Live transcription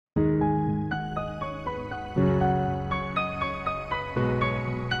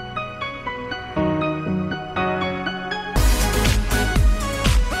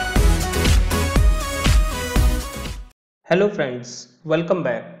Hello friends, welcome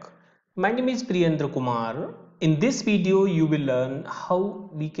back. My name is Priyendra Kumar. In this video, you will learn how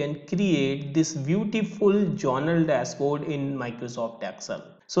we can create this beautiful journal dashboard in Microsoft Excel.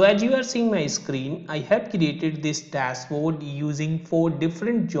 So as you are seeing my screen, I have created this dashboard using 4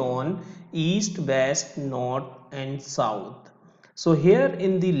 different zones: East, West, North and South. So here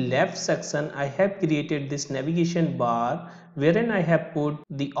in the left section, I have created this navigation bar wherein I have put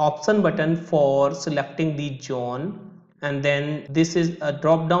the option button for selecting the zone, and then this is a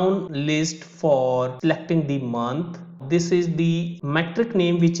drop down list for selecting the month. This is the metric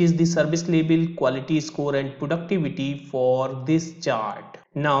name, which is the service label, quality score and productivity for this chart.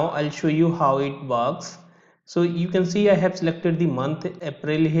 Now I'll show you how it works. So you can see I have selected the month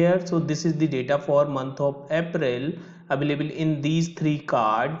April here. So this is the data for month of April available in these three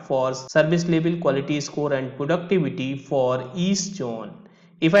cards for service level, quality score and productivity for each zone.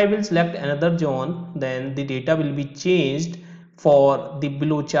 If I will select another zone, then the data will be changed for the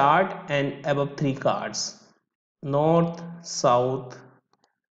below chart and above three cards: north, south.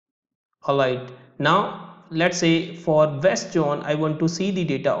 Alright, now let's say for west zone I want to see the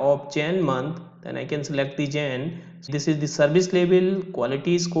data of Jan month, then I can select the Jan. So this is the service level,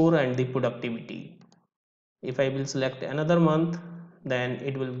 quality score and the productivity. If I will select another month, then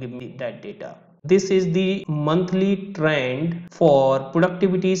it will give me that data. This is the monthly trend for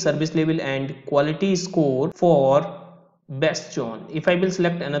productivity, service level and quality score for best zone. If I will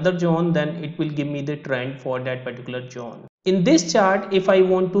select another zone, then it will give me the trend for that particular zone. In this chart, if I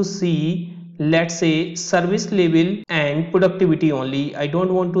want to see, let's say, service level and productivity only, I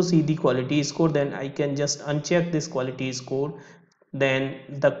don't want to see the quality score, then I can just uncheck this quality score. Then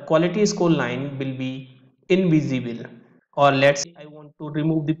the quality score line will be invisible. Or let's say I want to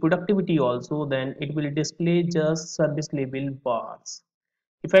remove the productivity also, then it will display just service level bars.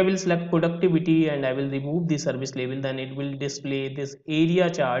 If I will select productivity and I will remove the service level, then it will display this area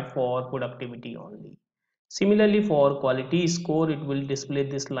chart for productivity only. Similarly, for quality score, it will display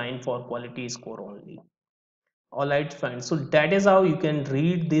this line for quality score only. Alright friends, so that is how you can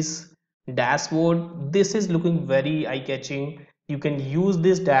read this dashboard. This is looking very eye-catching. You can use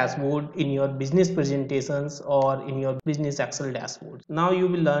this dashboard in your business presentations or in your business Excel dashboard. Now you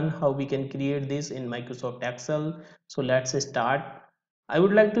will learn how we can create this in Microsoft Excel. So let's start. I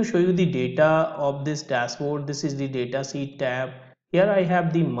would like to show you the data of this dashboard. This is the data sheet tab. Here I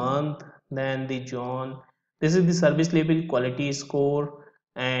have the month, then the zone. This is the service level, quality score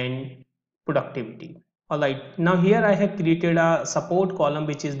and productivity. Alright, now here I have created a support column,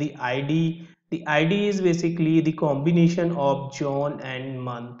 which is the ID. The ID is basically the combination of zone and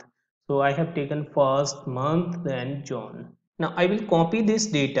month. So I have taken first month, then zone. Now I will copy this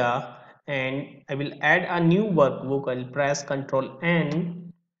data and I will add a new workbook. I will press Ctrl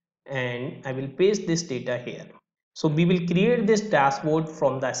N and I will paste this data here. So we will create this dashboard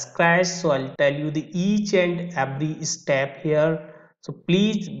from the scratch. So I'll tell you the each and every step here. So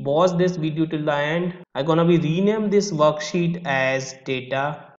please watch this video till the end. I'm gonna be rename this worksheet as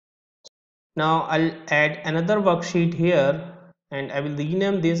data. Now I'll add another worksheet here and I will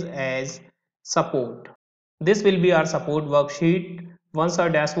rename this as support. This will be our support worksheet. Once our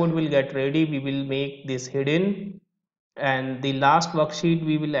dashboard will get ready, we will make this hidden, and the last worksheet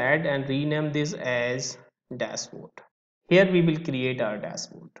we will add and rename this as dashboard. Here we will create our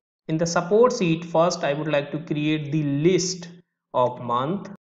dashboard. In the support sheet, first I would like to create the list of month.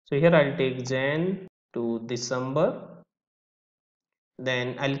 So here I'll take Jan to December.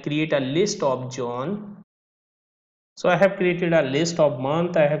 Then I'll create a list of John. So I have created a list of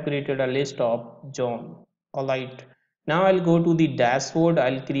month, I have created a list of John. Alright. Now I'll go to the dashboard.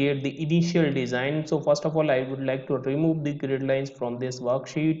 I'll create the initial design. So first of all, I would like to remove the grid lines from this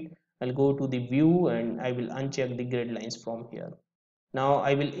worksheet. I'll go to the view and I will uncheck the grid lines from here. Now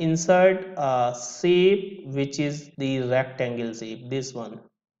I will insert a shape, which is the rectangle shape, this one.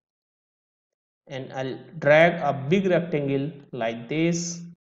 And I'll drag a big rectangle like this.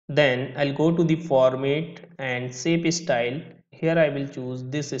 Then I'll go to the format and shape style. Here I will choose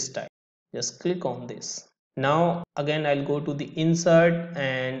this style. Just click on this. Now again I'll go to the insert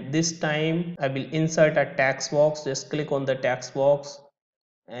and this time I will insert a text box. Just click on the text box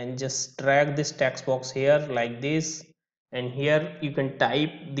and just drag this text box here like this, and here you can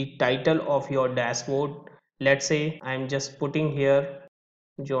type the title of your dashboard. Let's say I'm just putting here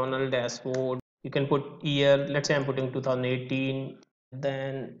journal dashboard. You can put year, let's say I'm putting 2018.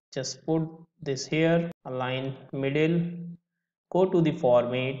 Then just put this here, align middle, go to the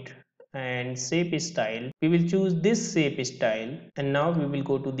format and shape style. We will choose this shape style, and now we will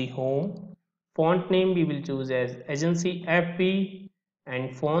go to the home. Font name we will choose as agency FB,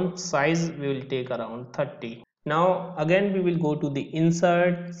 and font size we will take around 30. Now again we will go to the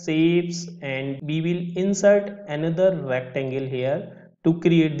insert shapes and we will insert another rectangle here to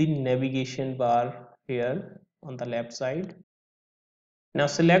create the navigation bar here on the left side. Now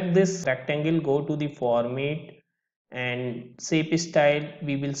select this rectangle, go to the format and shape style.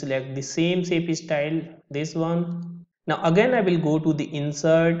 We will select the same shape style, this one. Now again I will go to the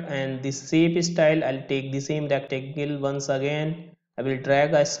insert and the shape style. I'll take the same rectangle once again. I will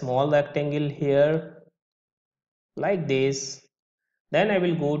drag a small rectangle here like this. Then I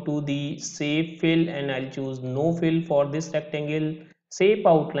will go to the shape fill and I'll choose no fill for this rectangle. Shape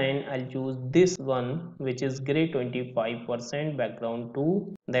outline, I'll choose this one which is gray 25% background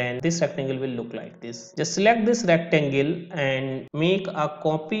 2. Then this rectangle will look like this. Just select this rectangle and make a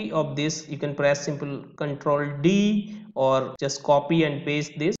copy of this. You can press simple Ctrl D or just copy and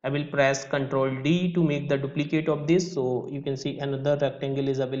paste this. I will press Ctrl D to make the duplicate of this. So you can see another rectangle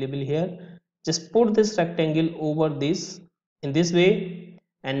is available here. Just put this rectangle over this in this way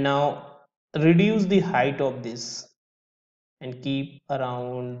and now reduce the height of this and keep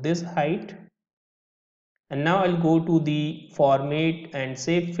around this height. And now I'll go to the format and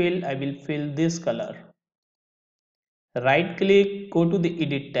shape fill. I will fill this color. Right click, go to the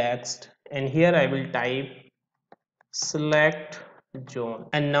edit text and here I will type select zone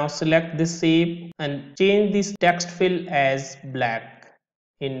and now select this shape and change this text fill as black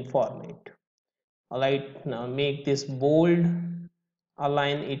in format. Alright, now make this bold,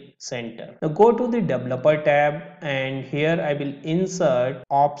 align it center. Now go to the developer tab and here I will insert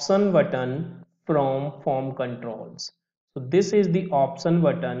option button from form controls. So this is the option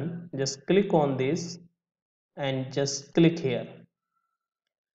button. Just click on this and just click here.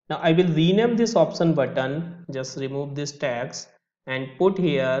 Now I will rename this option button. Just remove this text and put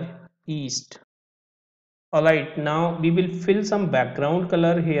here east. Alright, now we will fill some background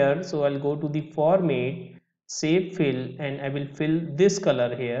color here. So I'll go to the format, shape fill and I will fill this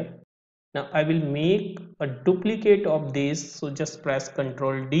color here. Now I will make a duplicate of this. So just press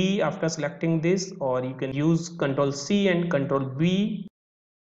Ctrl D after selecting this or you can use Ctrl C and Ctrl V.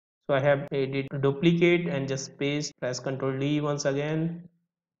 So I have added a duplicate and just paste, press Ctrl D once again,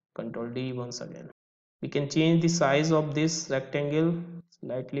 Ctrl D once again. We can change the size of this rectangle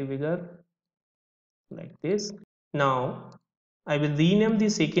slightly bigger like this. Now I will rename the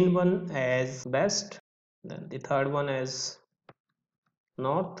second one as west, then the third one as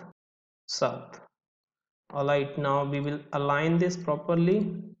north, south. Alright, now we will align this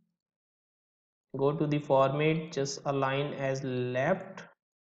properly. Go to the format, just align as left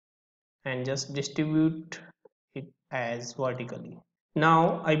and just distribute it as vertically.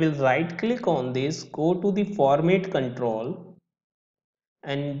 Now I will right click on this, go to the format control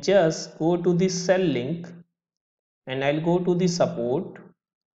and just go to the cell link and I'll go to the support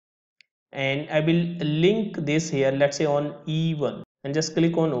and I will link this here, let's say on E1 and just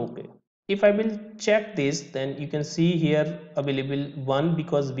click on OK. If I will check this, then you can see here available 1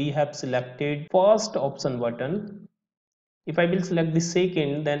 because we have selected first option button. If I will select the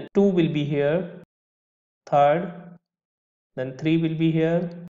second, then 2 will be here, third, then 3 will be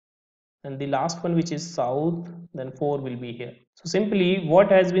here and the last one which is south, then 4 will be here. So simply what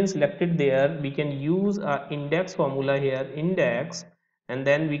has been selected there, we can use a index formula here, index, and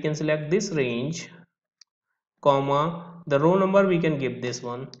then we can select this range comma the row number we can give this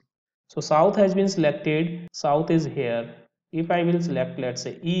one. So south has been selected, south is here. If I will select let's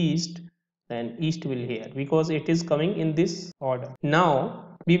say east, then east will here because it is coming in this order.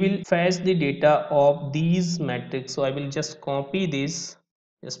 Now we will fetch the data of these metrics. So I will just copy this,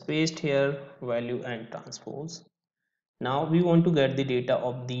 just paste here value and transpose. Now we want to get the data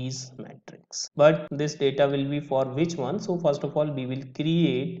of these metrics, but this data will be for which one? So first of all we will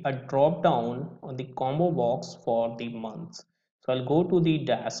create a drop down on the combo box for the months. So I'll go to the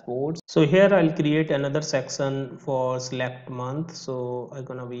dashboards. So here I'll create another section for select month. So I'm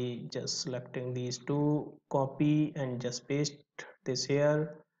gonna be just selecting these two, copy and just paste this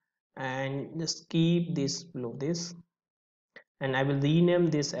here and just keep this below this and I will rename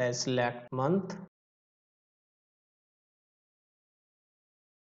this as select month.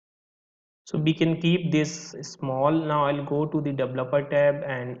 So we can keep this small. Now I'll go to the developer tab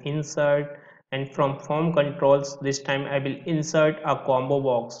and insert, and from form controls this time I will insert a combo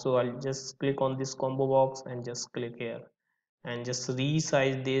box. So I'll just click on this combo box and just click here and just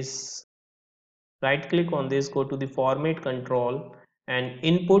resize this. Right click on this, go to the format control and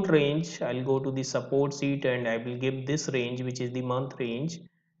input range. I'll go to the support sheet and I will give this range which is the month range,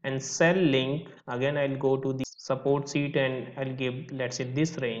 and cell link again I'll go to the support sheet and I'll give let's say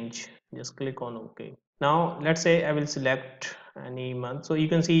this range just click on OK. Now let's say I will select any month, so you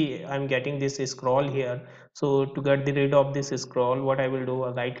can see I'm getting this scroll here. So to get rid of this scroll, what I will do,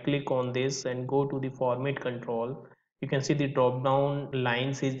 right click on this and go to the format control. You can see the drop down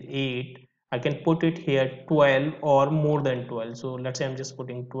lines is 8. I can put it here 12 or more than 12. So let's say I'm just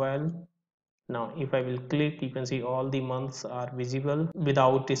putting 12. Now if I will click, you can see all the months are visible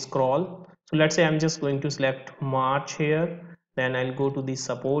without a scroll. So let's say I'm just going to select March here, then I'll go to the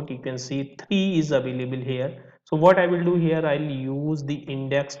support. You can see 3 is available here. So what I will do here, I'll use the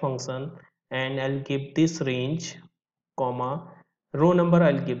index function and I'll give this range, comma, row number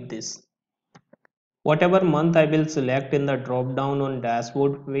I'll give this. Whatever month I will select in the drop down on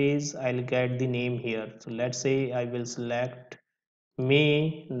dashboard phase, I'll get the name here. So let's say I will select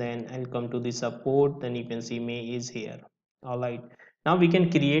May, then I'll come to the support, then you can see May is here. Alright, now we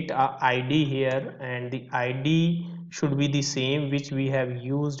can create a ID here, and the ID should be the same which we have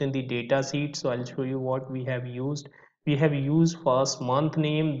used in the data sheet. So I'll show you what we have used. We have used first month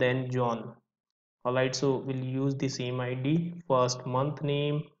name, then John. Alright, so we'll use the same ID, first month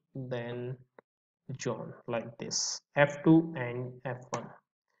name, then John, like this, F2 and F1.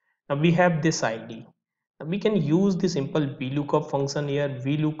 Now we have this ID. Now we can use the simple VLOOKUP function here.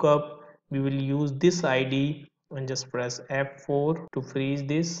 VLOOKUP, we will use this ID and just press F4 to freeze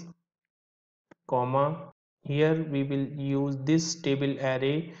this, comma. Here we will use this table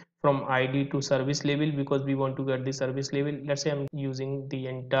array from ID to service level because we want to get the service level. Let's say I'm using the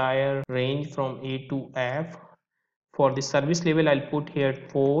entire range from A to F. For the service level, I'll put here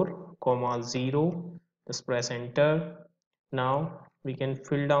 4, comma 0. Just press enter. Now we can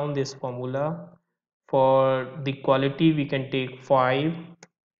fill down this formula. For the quality, we can take 5,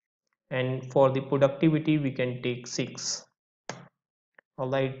 and for the productivity, we can take 6.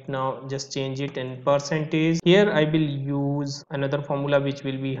 Alright, now just change it in percentage. Here I will use another formula which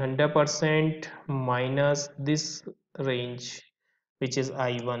will be 100% minus this range, which is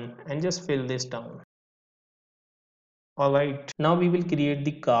I1, and just fill this down. Alright, now we will create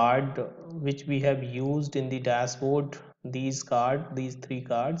the card which we have used in the dashboard. These 3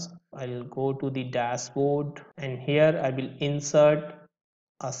 cards. I'll go to the dashboard and here I will insert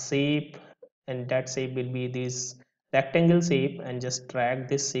a shape, and that shape will be this rectangle shape, and just drag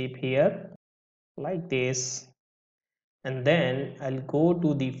this shape here like this, and then I'll go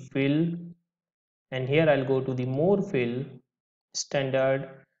to the fill, and here I'll go to the more fill, standard.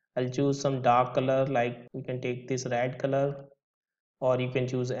 I'll choose some dark color, like you can take this red color or you can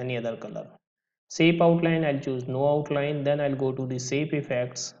choose any other color. Shape outline, I'll choose no outline. Then I'll go to the shape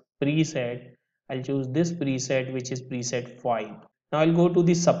effects preset. I'll choose this preset, which is preset 5. Now I'll go to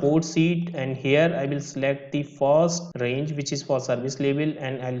the support sheet, and here I will select the first range which is for service level,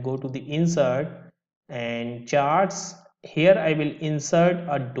 and I'll go to the insert and charts. Here I will insert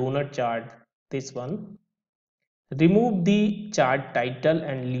a donut chart, this one. Remove the chart title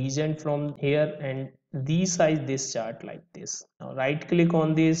and legend from here and resize this chart like this. Now right click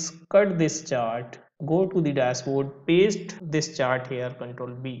on this, cut this chart, go to the dashboard, paste this chart here, Control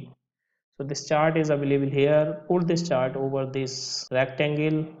B. So this chart is available here. Put this chart over this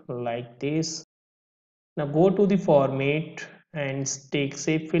rectangle like this. Now go to the format and take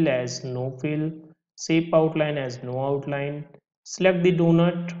shape fill as no fill, shape outline as no outline. Select the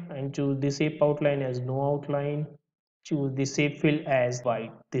donut and choose the shape outline as no outline. Choose the shape fill as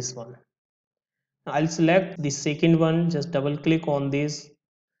white, this one. Now I'll select the second one, just double click on this.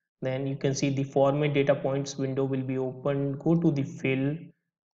 Then you can see the format data points window will be open. Go to the fill,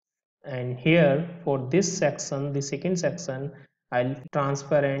 and here for this section, the second section, I'll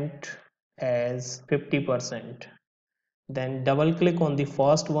transparent as 50%. Then double click on the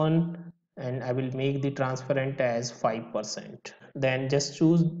first one and I will make the transparent as 5%. Then just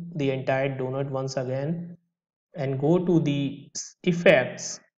choose the entire donut once again and go to the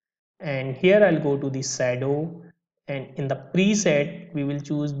effects, and here I'll go to the shadow, and in the preset we will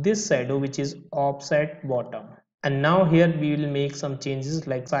choose this shadow which is offset bottom. And now here we will make some changes,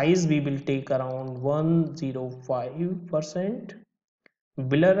 like size we will take around 105%,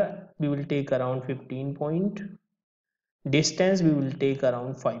 blur we will take around 15 point, distance we will take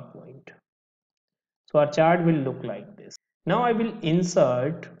around 5 point. So our chart will look like this. Now I will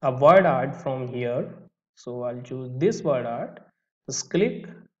insert a word art from here. So I'll choose this word art, just click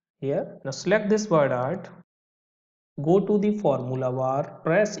here. Now select this word art, go to the formula bar,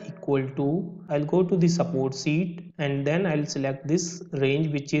 press equal to, I'll go to the support sheet, and then I'll select this range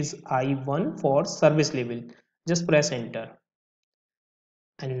which is I1 for service level. Just press enter.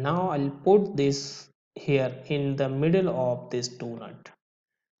 And now I'll put this here in the middle of this donut.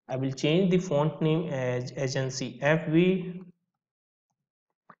 I will change the font name as agency FV,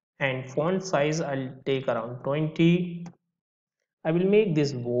 and font size I'll take around 20. I will make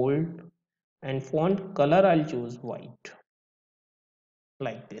this bold and font color I'll choose white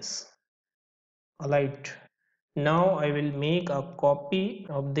like this. Alright, now I will make a copy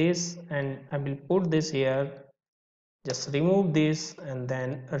of this and I will put this here. Just remove this and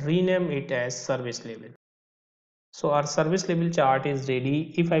then rename it as service label. So our service label chart is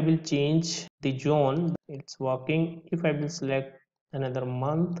ready. If I will change the zone, it's working. If I will select another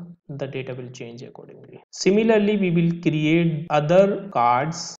month, the data will change accordingly. Similarly, we will create other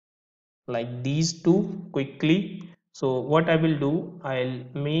cards like these two quickly. So what I will do, I'll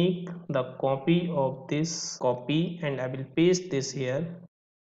make the copy of this copy and I will paste this here,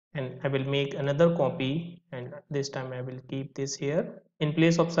 and I will make another copy and this time I will keep this here. In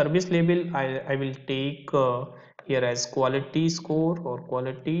place of service label, I will take here as quality score or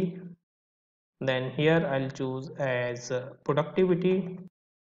quality. Then here I'll choose as productivity.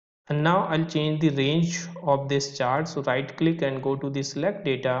 And now I'll change the range of this chart. So right click and go to the select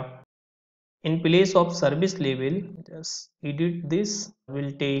data. In place of service label, just edit this.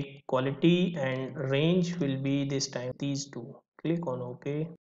 We'll take quality and range will be this time these two. Click on OK.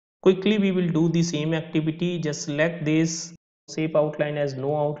 Quickly we will do the same activity. Just select this, shape outline as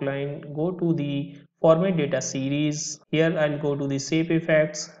no outline. Go to the format data series. Here I'll go to the shape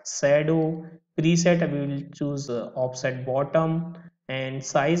effects, shadow, preset. We will choose offset bottom and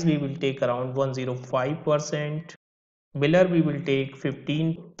size we will take around 105%. Blur we will take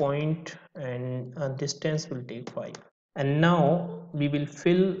 15 point and distance will take 5. And now we will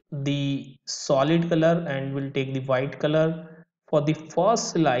fill the solid color and we'll take the white color. For the first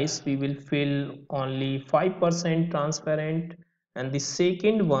slice we will fill only 5% transparent, and the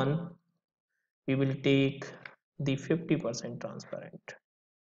second one we will take the 50% transparent.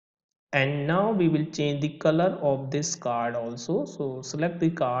 And now we will change the color of this card also. So select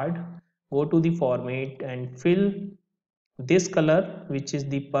the card, go to the format and fill this color, which is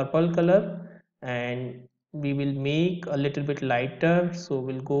the purple color, and we will make a little bit lighter. So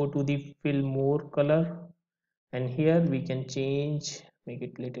we'll go to the fill more color and here we can change, make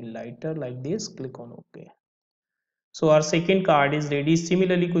it little lighter like this. Click on OK. So our second card is ready.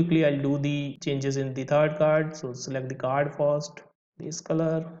 Similarly, quickly I'll do the changes in the third card. So select the card first, this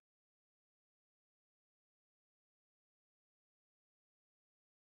color.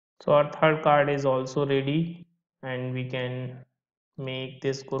 So our third card is also ready and we can make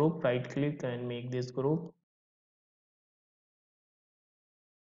this group. Right click and make this group.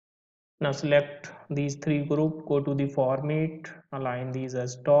 Now select these three group, go to the format, align these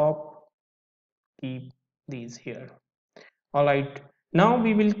as top, keep these here. Alright, now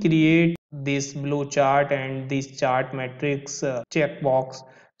we will create this blow chart and this chart matrix checkbox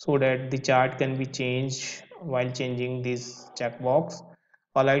so that the chart can be changed while changing this checkbox.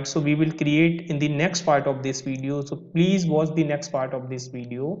 Alright, so we will create in the next part of this video. So please watch the next part of this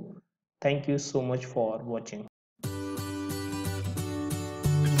video. Thank you so much for watching.